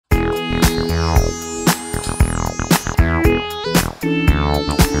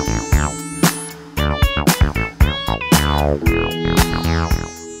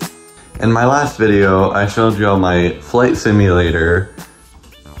In my last video, I showed you all my flight simulator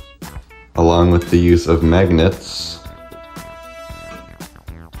along with the use of magnets.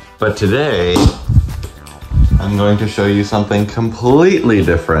 But today, I'm going to show you something completely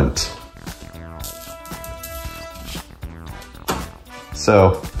different.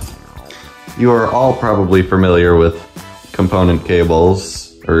 So, you are all probably familiar with component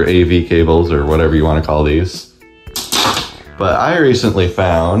cables, or AV cables, or whatever you want to call these. But I recently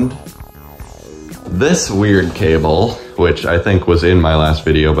found this weird cable, which I think was in my last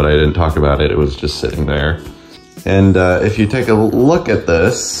video, but I didn't talk about it. It was just sitting there. And if you take a look at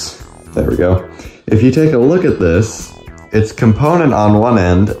this, there we go. If you take a look at this, it's component on one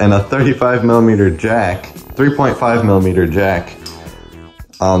end and a 35mm jack, 3.5mm jack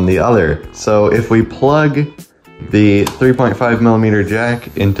on the other. So if we plug the 3.5mm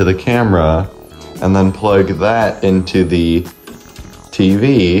jack into the camera and then plug that into the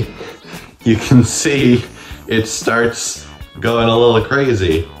TV, you can see it starts going a little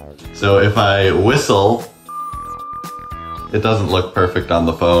crazy. So if I whistle, it doesn't look perfect on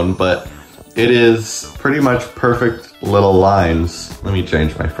the phone, but it is pretty much perfect little lines. Let me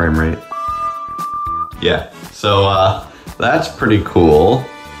change my frame rate. Yeah, so that's pretty cool.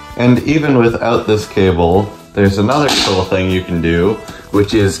 And even without this cable, there's another cool thing you can do,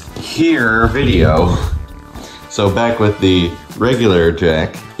 which is hear video. So back with the regular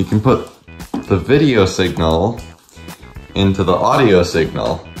jack, you can put the video signal into the audio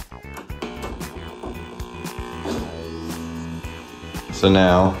signal. So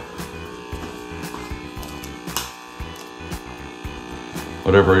now,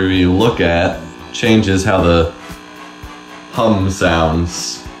 whatever we look at changes how the hum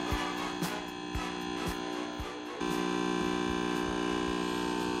sounds.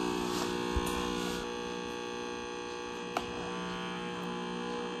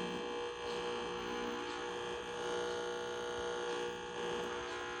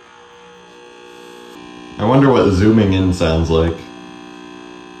 I wonder what zooming in sounds like.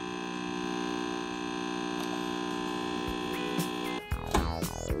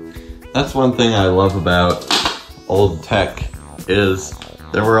 That's one thing I love about old tech, is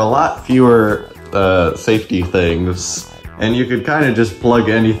there were a lot fewer safety things, and you could kind of just plug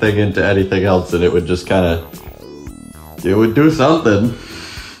anything into anything else and it would just it would do something.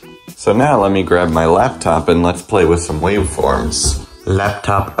 So now let me grab my laptop and let's play with some waveforms.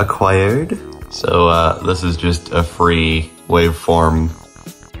 Laptop acquired. So this is just a free waveform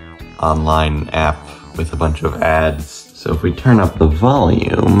online app with a bunch of ads. So if we turn up the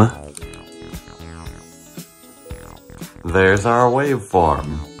volume, there's our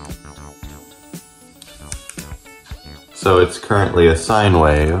waveform. So it's currently a sine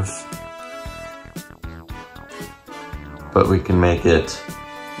wave, but we can make it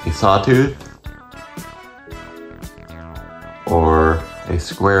a sawtooth, or a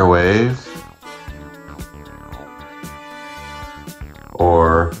square wave,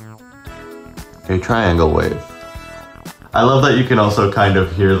 or a triangle wave. I love that you can also kind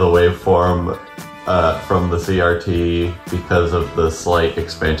of hear the waveform from the CRT because of the slight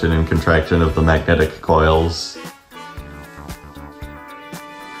expansion and contraction of the magnetic coils.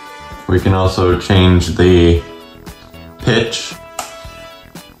 We can also change the pitch.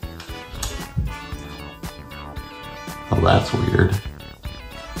 Oh, that's weird.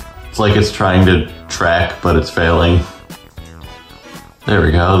 It's like it's trying to track, but it's failing. There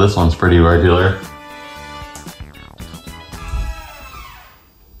we go, this one's pretty regular.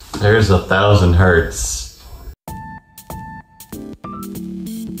 There's 1,000 hertz.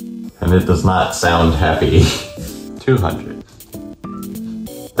 And it does not sound happy. 200.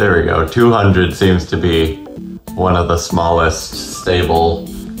 There we go, 200 seems to be one of the smallest stable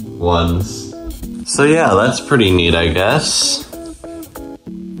ones. So yeah, that's pretty neat, I guess.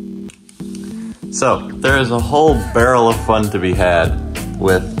 So, there is a whole barrel of fun to be had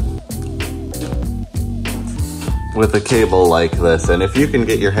with a cable like this, and if you can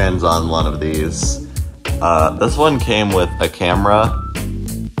get your hands on one of these, this one came with a camera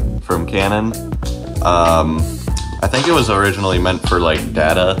from Canon. I think it was originally meant for like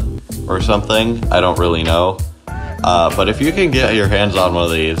data or something, I don't really know, but if you can get your hands on one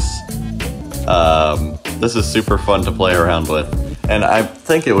of these, this is super fun to play around with, and I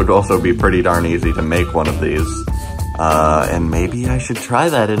think it would also be pretty darn easy to make one of these. And maybe I should try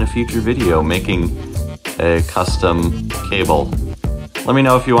that in a future video, making a custom cable. Let me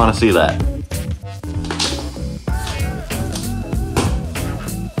know if you want to see that.